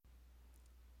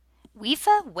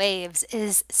WIFA Waves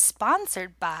is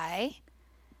sponsored by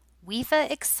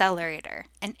WIFA Accelerator,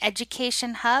 an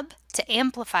education hub to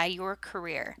amplify your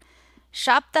career.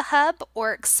 Shop the hub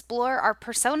or explore our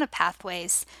persona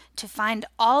pathways to find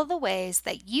all the ways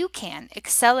that you can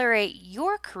accelerate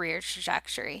your career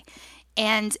trajectory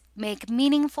and make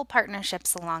meaningful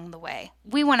partnerships along the way.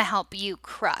 We want to help you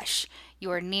crush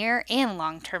your near and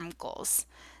long term goals.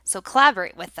 So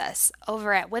collaborate with us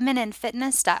over at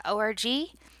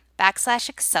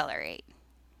womeninfitness.org/accelerate.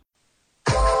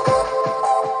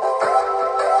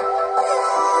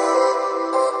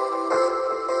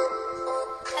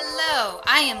 Hello,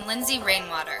 I am Lindsay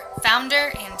Rainwater,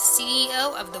 founder and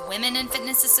CEO of the Women in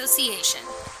Fitness Association.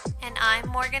 And I'm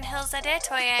Morgan Hills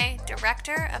Adetoye,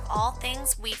 Director of all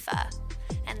things WIFA.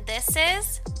 And this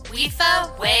is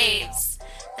WIFA Waves,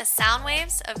 the sound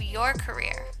waves of your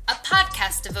career. a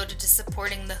podcast devoted to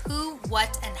supporting the who,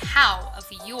 what, and how of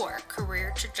your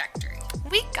career trajectory.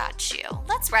 We got you.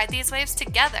 Let's ride these waves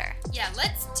together. Yeah,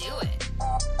 let's do it.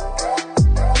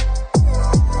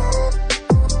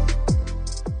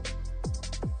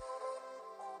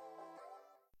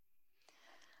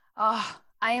 Oh,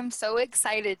 I am so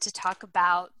excited to talk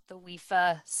about the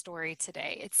WIFA story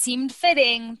today. It seemed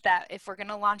fitting that if we're going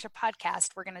to launch a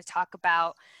podcast, we're going to talk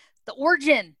about the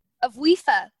origin of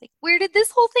WIFA. Like, where did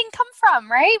this whole thing come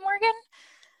from, right, Morgan?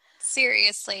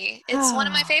 Seriously, it's one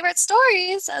of my favorite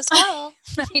stories as well.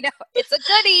 I know, it's a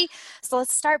goodie. So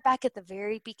let's start back at the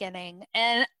very beginning.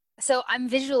 And so I'm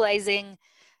visualizing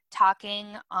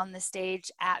talking on the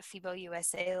stage at FIBO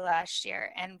USA last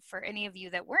year. And for any of you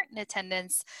that weren't in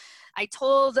attendance, I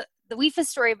told the WIFA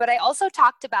story, but I also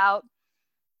talked about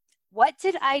what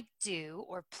did I do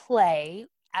or play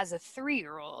as a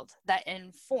 3-year-old that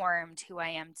informed who I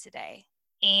am today.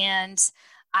 And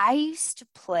I used to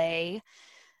play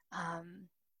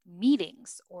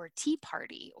meetings or tea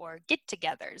party or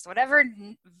get-togethers, whatever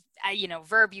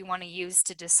verb you want to use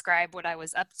to describe what I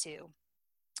was up to,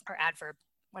 or adverb,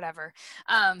 whatever.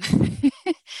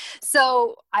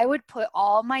 So I would put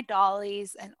all my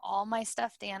dollies and all my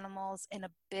stuffed animals in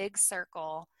a big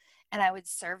circle, and I would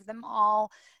serve them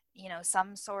all,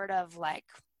 some sort of like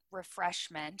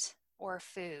refreshment or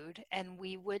food, and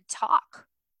we would talk.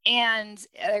 And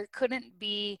there couldn't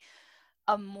be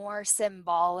a more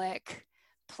symbolic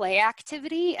play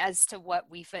activity as to what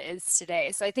WIFA is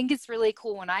today. So I think it's really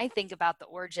cool when I think about the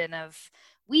origin of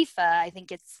WIFA. I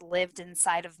think it's lived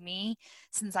inside of me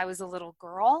since I was a little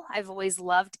girl. I've always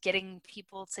loved getting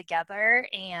people together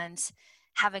and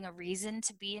having a reason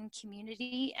to be in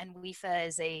community, and WIFA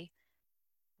is a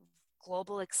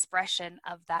global expression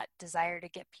of that desire to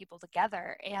get people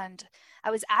together. And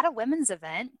I was at a women's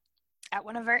event at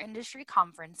one of our industry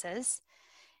conferences,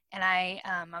 and I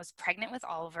was pregnant with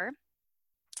Oliver,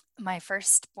 my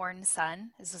firstborn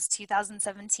son. This was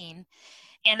 2017.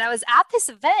 And I was at this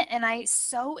event, and I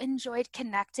so enjoyed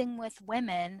connecting with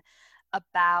women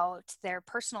about their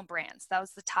personal brands. That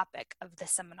was the topic of the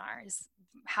seminar, is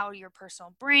how your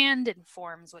personal brand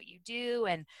informs what you do,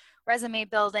 and resume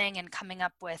building, and coming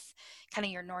up with kind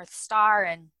of your North Star.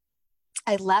 And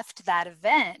I left that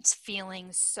event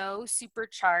feeling so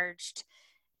supercharged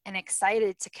and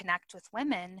excited to connect with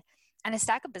women, and a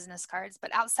stack of business cards.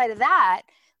 But outside of that,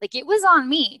 like, it was on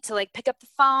me to like pick up the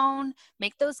phone,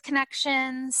 make those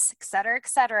connections, et cetera, et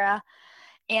cetera.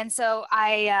 And so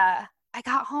I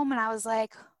got home and I was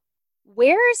like,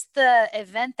 where's the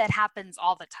event that happens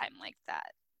all the time like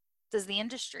that? Does the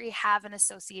industry have an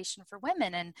association for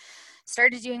women? And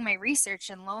started doing my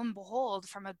research, and lo and behold,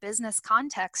 from a business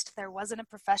context, there wasn't a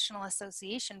professional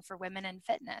association for women in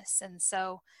fitness. And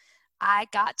so I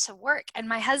got to work, and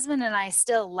my husband and I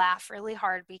still laugh really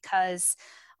hard because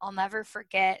I'll never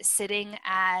forget sitting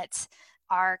at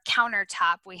our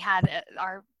countertop. We had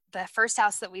the first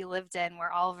house that we lived in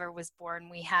where Oliver was born.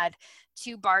 We had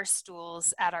 2 bar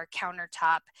stools at our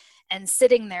countertop, and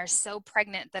sitting there so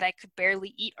pregnant that I could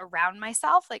barely eat around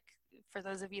myself. Like, for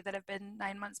those of you that have been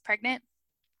 9 months pregnant,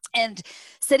 and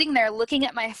sitting there looking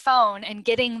at my phone and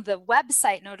getting the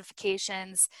website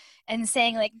notifications and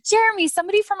saying, like, Jeremy,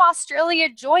 somebody from Australia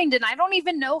joined, and I don't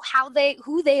even know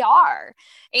who they are.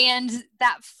 And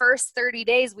that first 30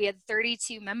 days, we had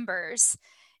 32 members,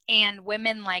 and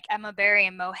women like Emma Berry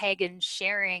and Mo Hagan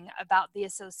sharing about the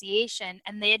association,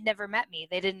 and they had never met me.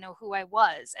 They didn't know who I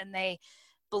was, and they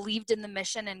believed in the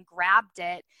mission and grabbed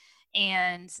it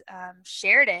and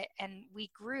shared it. And we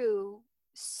grew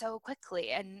so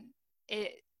quickly. And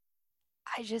it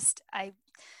I just I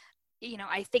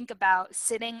think about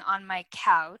sitting on my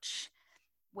couch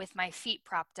with my feet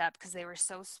propped up because they were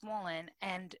so swollen,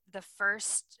 and the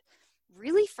first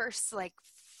like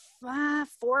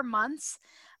 4 months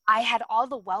I had all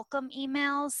the welcome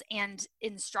emails and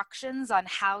instructions on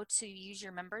how to use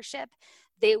your membership.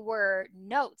 They were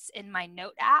notes in my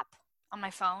note app on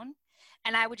my phone,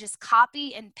 and I would just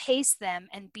copy and paste them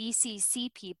and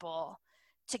BCC people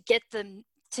to get them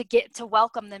to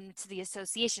welcome them to the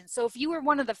association. So if you were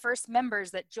one of the first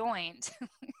members that joined,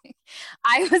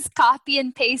 I was copy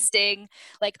and pasting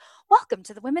like, welcome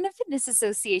to the Women in Fitness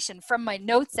Association from my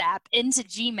notes app into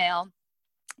Gmail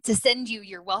to send you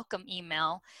your welcome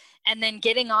email, and then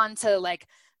getting on to like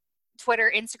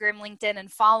Twitter, Instagram, LinkedIn,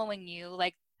 and following you.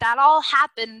 Like that all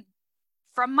happened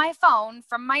from my phone,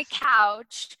 from my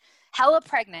couch, hella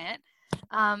pregnant.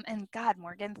 And God,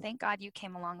 Morgan, thank God you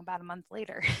came along about a month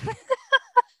later.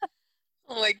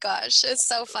 Oh my gosh, it's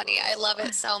so funny. I love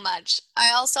it so much.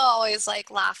 I also always like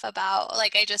laugh about,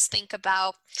 like, I just think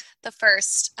about the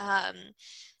first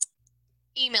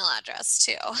email address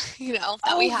too,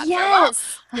 that we had for mom.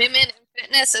 Women in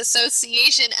Fitness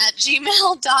Association at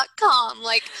gmail.com.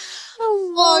 Like,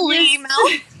 holy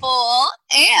mouthful.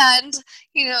 And,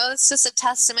 it's just a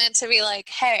testament to be like,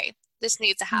 hey, this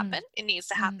needs to happen. It needs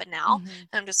to happen now.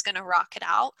 I'm just going to rock it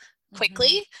out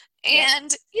quickly.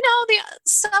 And, the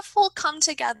stuff will come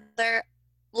together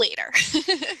later.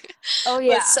 Oh,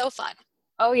 yeah. It's so fun.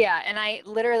 Oh, yeah. And I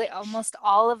literally almost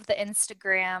all of the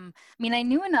Instagram, I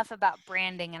knew enough about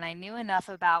branding and I knew enough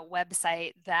about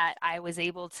website that I was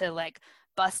able to like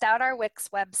bust out our Wix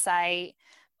website,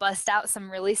 bust out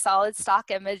some really solid stock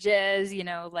images,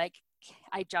 like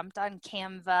I jumped on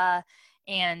Canva.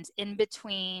 And in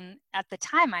between, at the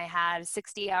time, I had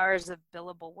 60 hours of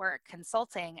billable work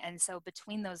consulting. And so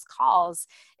between those calls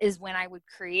is when I would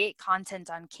create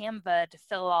content on Canva to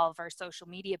fill all of our social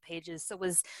media pages. So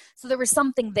there was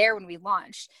something there when we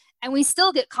launched. And we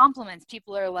still get compliments.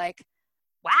 People are like,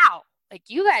 wow, like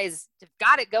you guys have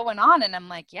got it going on. And I'm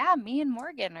like, yeah, me and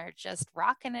Morgan are just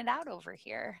rocking it out over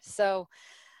here. So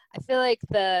I feel like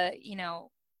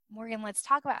Morgan, let's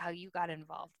talk about how you got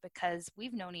involved because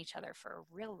we've known each other for a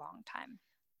real long time.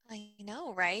 I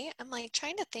know, right? I'm like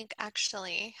trying to think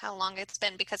actually how long it's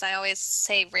been because I always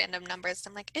say random numbers.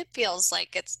 I'm like, it feels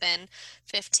like it's been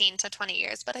 15 to 20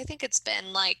 years, but I think it's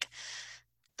been like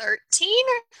 13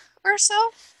 or so.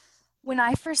 When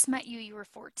I first met you, you were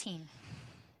 14.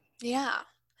 Yeah,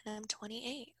 and I'm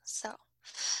 28, so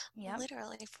yep.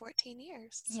 Literally 14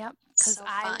 years. Yep, because so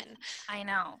fun. I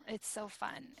know, it's so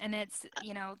fun. And it's,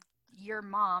 your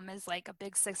mom is like a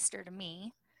big sister to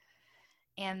me.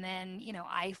 And then,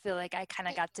 I feel like I kind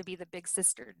of got to be the big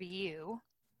sister to you.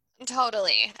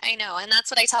 Totally. I know. And that's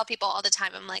what I tell people all the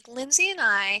time. I'm like, Lindsay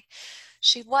and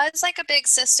she was like a big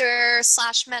sister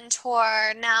 /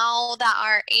 mentor. Now that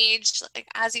our age, like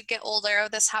as you get older,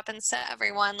 this happens to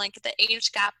everyone, like the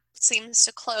age gap seems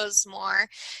to close more.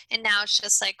 And now it's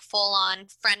just like full on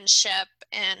friendship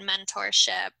and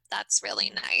mentorship. That's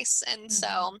really nice. And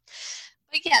so,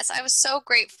 but yes, I was so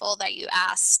grateful that you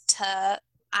asked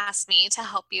me to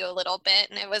help you a little bit.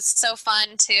 And it was so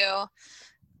fun to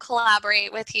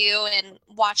collaborate with you and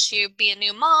watch you be a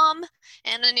new mom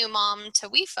and a new mom to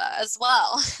WIFA as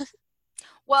well.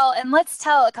 Well, and let's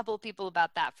tell a couple of people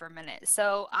about that for a minute.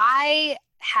 So I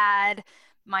had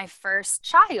my first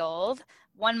child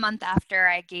 1 month after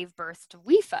I gave birth to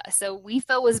WIFA. So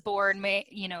WIFA was born May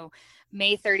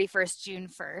 31st, June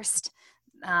 1st.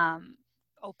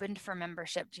 Opened for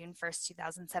membership June 1st,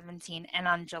 2017. And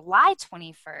on July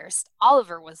 21st,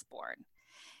 Oliver was born.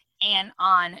 And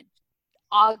on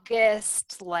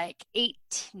August 8th,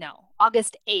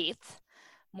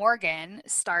 Morgan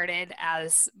started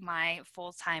as my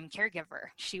full-time caregiver.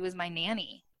 She was my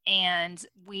nanny. And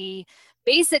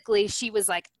she was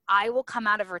like, I will come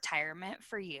out of retirement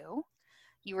for you.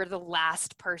 You were the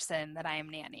last person that I am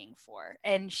nannying for.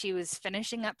 And she was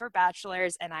finishing up her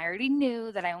bachelor's, and I already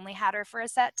knew that I only had her for a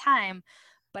set time,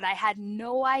 but I had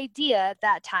no idea at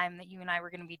that time that you and I were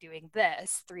going to be doing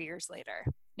this 3 years later.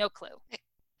 No clue.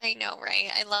 I know,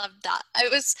 right? I love that.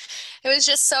 It was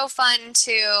just so fun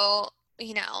to,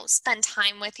 spend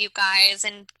time with you guys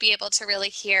and be able to really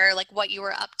hear like what you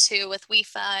were up to with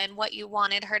WIFA and what you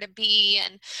wanted her to be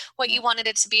and what you wanted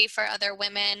it to be for other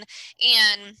women.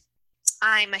 And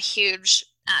I'm a huge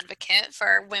advocate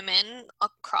for women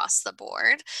across the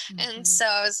board. And so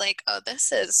I was like, oh,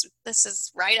 this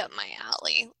is right up my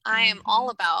alley. I am all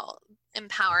about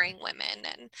empowering women.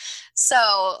 And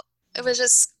so it was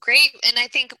just great. And I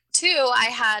think too, I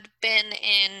had been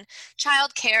in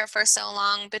childcare for so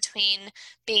long between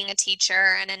being a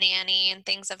teacher and a nanny and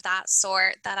things of that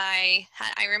sort that I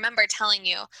remember telling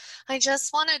you, I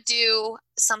just want to do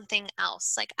something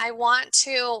else. Like I want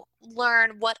to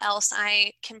learn what else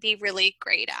I can be really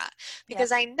great at Yep.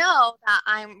 because I know that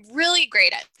I'm really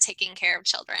great at taking care of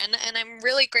children and I'm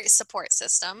really great support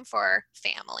system for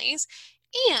families.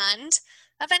 And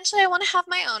eventually I want to have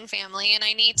my own family and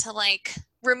I need to like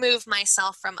remove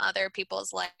myself from other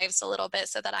people's lives a little bit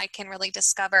so that I can really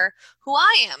discover who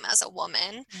I am as a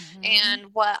woman Mm-hmm. and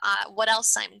what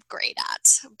else I'm great at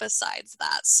besides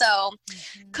that. So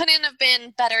Mm-hmm. couldn't have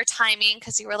been better timing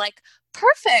because you were like,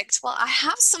 perfect. Well, I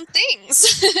have some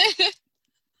things.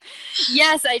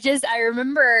 Yes, I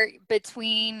remember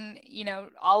between,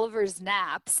 Oliver's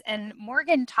naps, and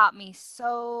Morgan taught me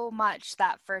so much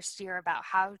that first year about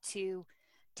how to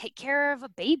take care of a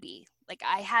baby. Like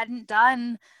I hadn't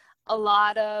done a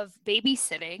lot of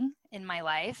babysitting in my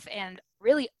life, and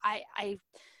really I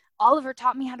Oliver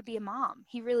taught me how to be a mom.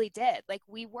 He really did. Like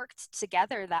we worked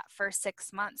together that first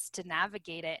 6 months to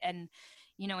navigate it. And,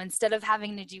 instead of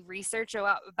having to do research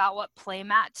about what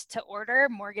playmat to order,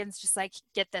 Morgan's just like,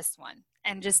 get this one,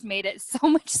 and just made it so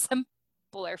much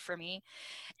simpler for me.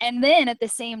 And then at the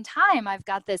same time, I've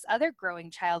got this other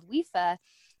growing child, Wefa,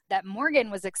 that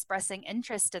Morgan was expressing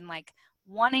interest in, like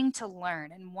wanting to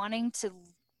learn and wanting to,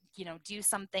 do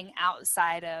something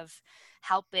outside of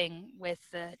helping with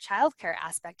the childcare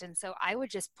aspect. And so I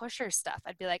would just push her stuff.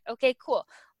 I'd be like, okay, cool.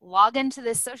 Log into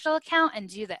this social account and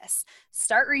do this.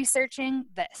 Start researching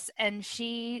this. And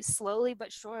she slowly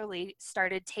but surely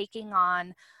started taking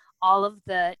on all of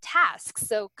the tasks.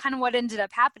 So kind of what ended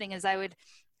up happening is I would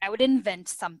invent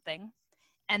something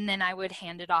and then I would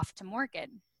hand it off to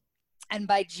Morgan. And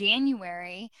by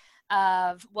January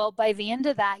by the end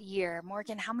of that year,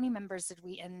 Morgan, how many members did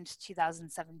we end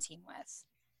 2017 with?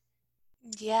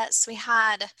 Yes, we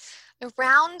had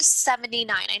around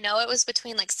 79. I know it was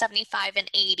between like 75 and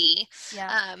 80.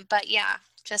 Yeah. But yeah,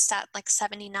 just at like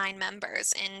 79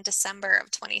 members in December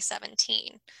of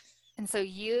 2017. And so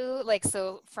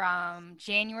so from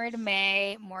January to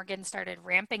May, Morgan started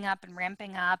ramping up and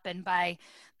ramping up. And by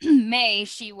May,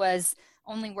 she was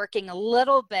only working a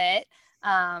little bit.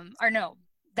 Or no,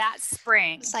 that It's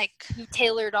spring, like, you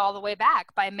tailored all the way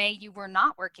back. By May, you were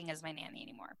not working as my nanny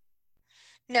anymore.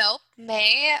 no,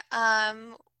 May,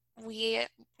 we,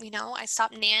 I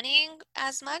stopped nannying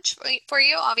as much for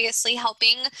you, obviously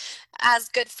helping as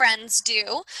good friends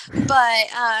do, but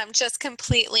just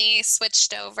completely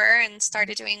switched over and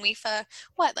started doing WIFA,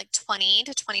 like 20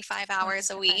 to 25 20 to hours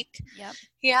a 25. week. Yep.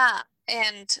 Yeah,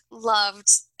 and loved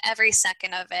every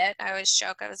second of it. I always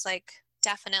joke, I was like,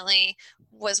 definitely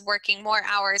was working more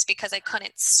hours because I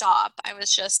couldn't stop. I was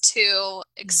just too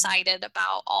Mm-hmm. excited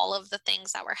about all of the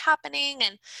things that were happening.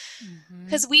 And Mm-hmm.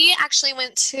 because we actually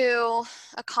went to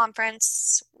a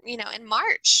conference, in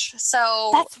March. So,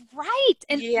 That's right.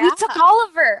 And we yeah, took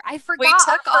Oliver. I we forgot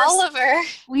took our first. Oliver.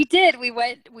 We did. We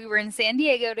were in San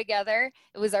Diego together.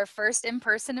 It was our first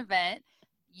in-person event.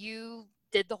 You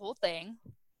did the whole thing,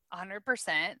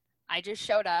 100%. I just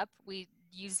showed up. We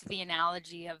used the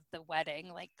analogy of the wedding,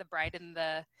 like the bride and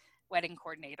the wedding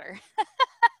coordinator.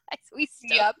 We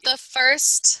stoked Yep, you. the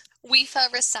first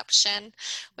WIFA reception,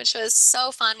 which was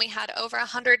so fun. We had over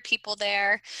 100 people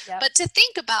there. Yep. But to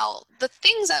think about the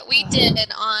things that we did Ugh,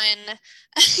 on,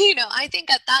 I think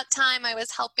at that time I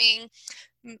was helping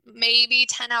maybe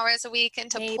 10 hours a week and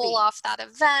to pull maybe. off that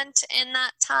event in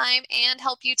that time and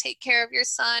help you take care of your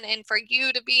son and for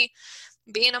you to be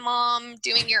being a mom,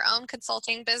 doing your own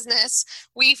consulting business,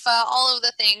 WIFA, all of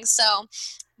the things. So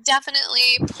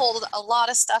definitely pulled a lot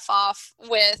of stuff off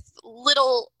with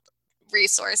little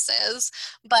resources.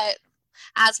 But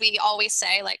as we always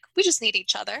say, like, we just need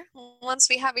each other. Once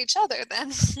we have each other,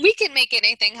 then we can make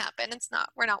anything happen.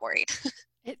 We're not worried.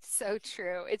 It's so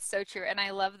true. It's so true. And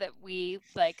I love that we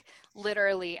like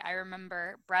literally, I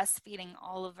remember breastfeeding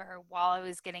Oliver while I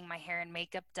was getting my hair and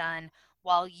makeup done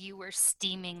while you were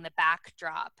steaming the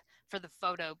backdrop for the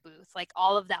photo booth. Like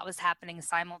all of that was happening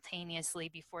simultaneously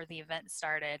before the event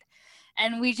started.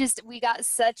 And we got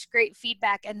such great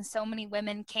feedback and so many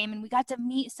women came and we got to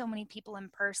meet so many people in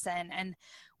person and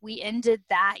we ended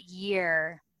that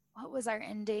year. What was our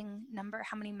ending number?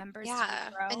 How many members did we Yeah,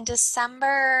 in grow?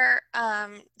 December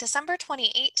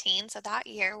 2018, so that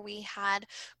year we had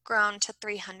grown to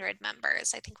 300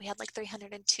 members. I think we had like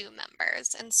 302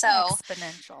 members. And so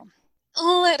Exponential.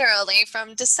 literally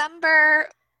from December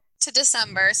to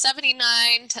December,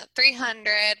 79 to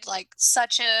 300, like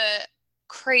such a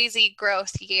crazy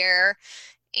growth year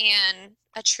and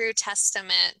a true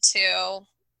testament to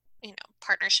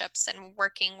partnerships and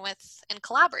working with and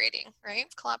collaborating, right?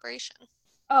 Collaboration.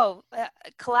 Oh,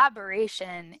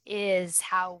 collaboration is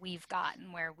how we've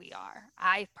gotten where we are.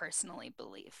 I personally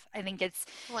believe. I think it's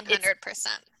 100%.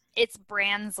 it's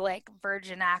brands like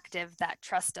Virgin Active that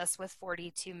trust us with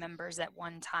 42 members at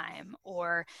one time,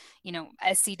 or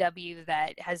SCW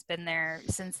that has been there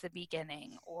since the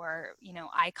beginning, or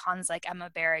icons like Emma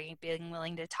Berry being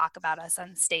willing to talk about us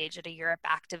on stage at a Europe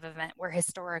Active event where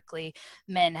historically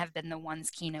men have been the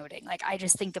ones keynoting. Like, I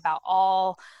just think about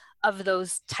all of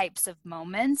those types of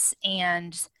moments,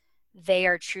 and they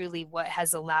are truly what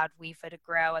has allowed WIFA to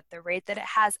grow at the rate that it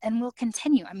has and will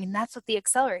continue. I mean, that's what the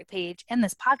Accelerate page and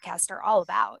this podcast are all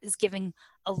about, is giving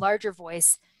a larger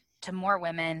voice to more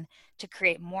women to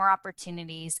create more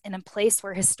opportunities in a place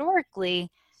where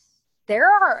historically there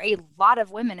are a lot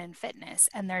of women in fitness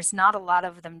and there's not a lot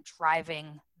of them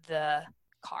driving the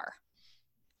car.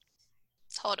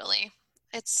 Totally.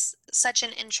 It's such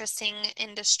an interesting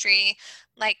industry.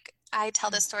 Like, I tell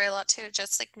this story a lot too,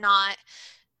 just like, not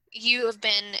you have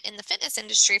been in the fitness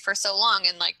industry for so long,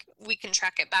 and like we can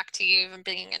track it back to you even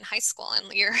being in high school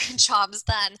and your jobs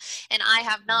then, and I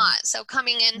have not. So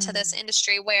coming into this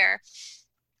industry where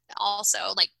also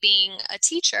like being a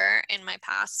teacher in my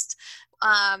past,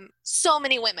 so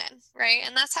many women, right?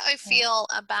 And that's how I feel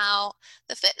about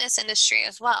the fitness industry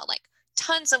as well. Like,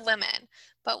 tons of women.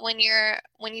 But when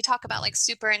you talk about like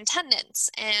superintendents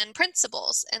and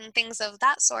principals and things of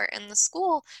that sort, in the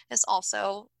school is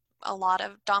also a lot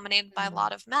of dominated by a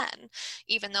lot of men,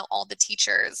 even though all the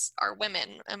teachers are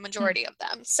women, a majority of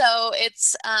them. So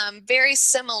it's very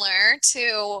similar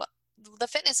to the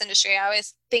fitness industry. I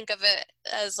always think of it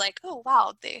as like, oh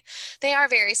wow, they are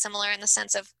very similar in the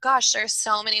sense of, gosh, there's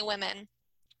so many women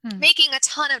making a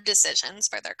ton of decisions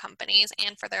for their companies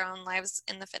and for their own lives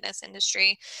in the fitness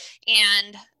industry,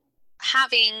 and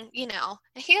having,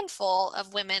 a handful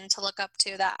of women to look up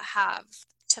to that have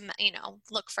to,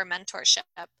 look for mentorship,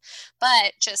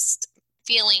 but just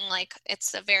feeling like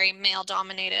it's a very male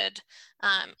dominated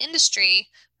industry,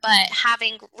 but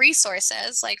having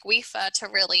resources like WIFA to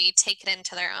really take it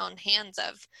into their own hands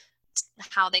of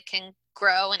how they can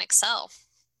grow and excel.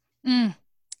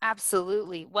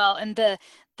 Absolutely. Well, and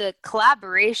the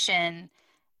collaboration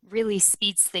really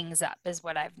speeds things up, is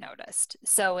what I've noticed.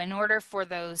 So in order for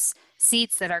those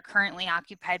seats that are currently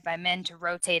occupied by men to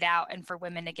rotate out and for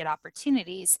women to get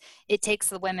opportunities, it takes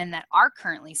the women that are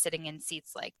currently sitting in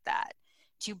seats like that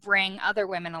to bring other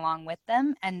women along with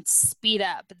them and speed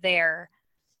up their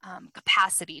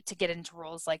capacity to get into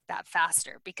roles like that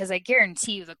faster, because I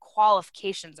guarantee you the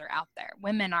qualifications are out there.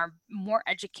 Women are more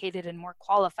educated and more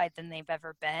qualified than they've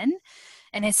ever been.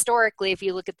 And historically, if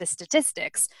you look at the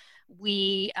statistics,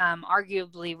 we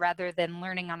arguably, rather than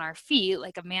learning on our feet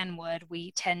like a man would,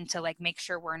 we tend to like make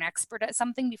sure we're an expert at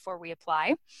something before we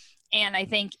apply. And I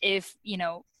think if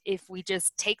we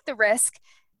just take the risk,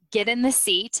 get in the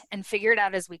seat and figure it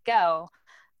out as we go,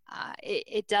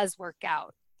 it does work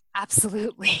out.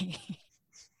 Absolutely.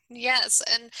 Yes,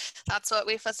 and that's what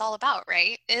WIFA's all about,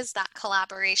 right? Is that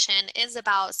collaboration, is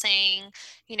about saying,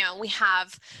 we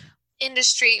have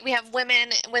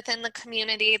women within the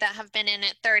community that have been in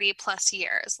it 30 plus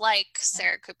years, like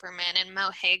Sarah Cooperman and Mo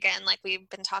Hagan, like we've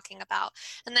been talking about.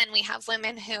 And then we have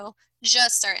women who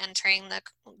just are entering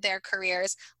their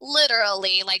careers,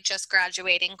 literally like just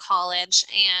graduating college,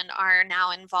 and are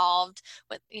now involved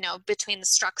with, between the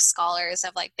Struck scholars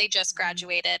of like they just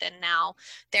graduated and now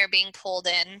they're being pulled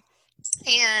in.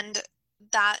 And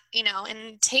that,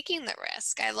 and taking the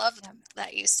risk. I love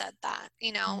that you said that,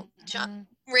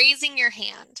 raising your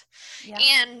hand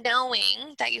and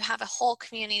knowing that you have a whole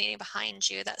community behind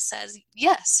you that says,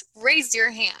 yes, raise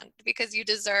your hand because you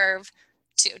deserve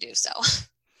to do so.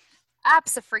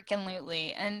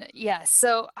 Absolutely. And yes,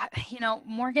 so,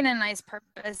 Morgan and I's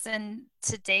purpose in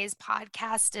today's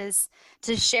podcast is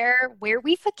to share where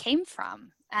WIFA came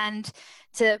from and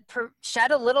to shed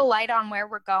a little light on where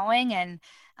we're going, and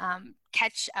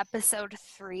catch episode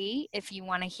 3 if you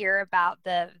want to hear about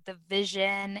the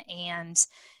vision and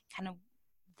kind of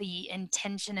the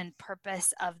intention and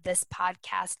purpose of this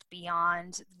podcast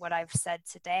beyond what I've said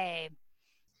today.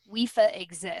 WIFA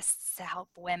exists to help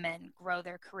women grow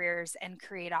their careers and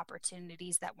create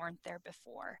opportunities that weren't there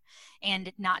before,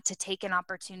 and not to take an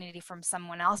opportunity from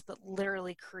someone else, but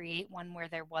literally create one where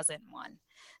there wasn't one.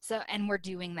 So, and we're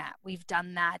doing that. We've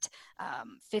done that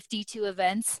 52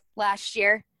 events last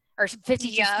year, or 52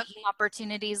 speaking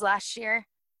opportunities last year.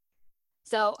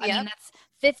 So, I mean, that's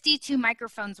 52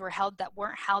 microphones were held that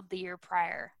weren't held the year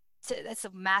prior. So that's a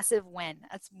massive win.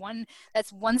 That's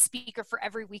one speaker for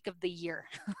every week of the year.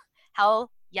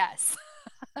 Hell yes.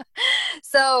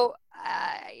 So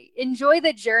enjoy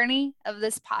the journey of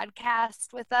this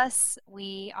podcast with us.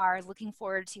 We are looking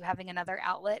forward to having another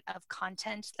outlet of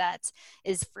content that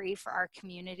is free for our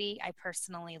community. I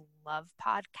personally love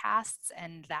podcasts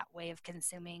and that way of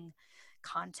consuming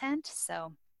content.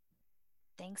 So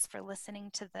thanks for listening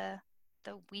to the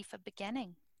WIFA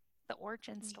beginning, the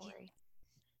origin story.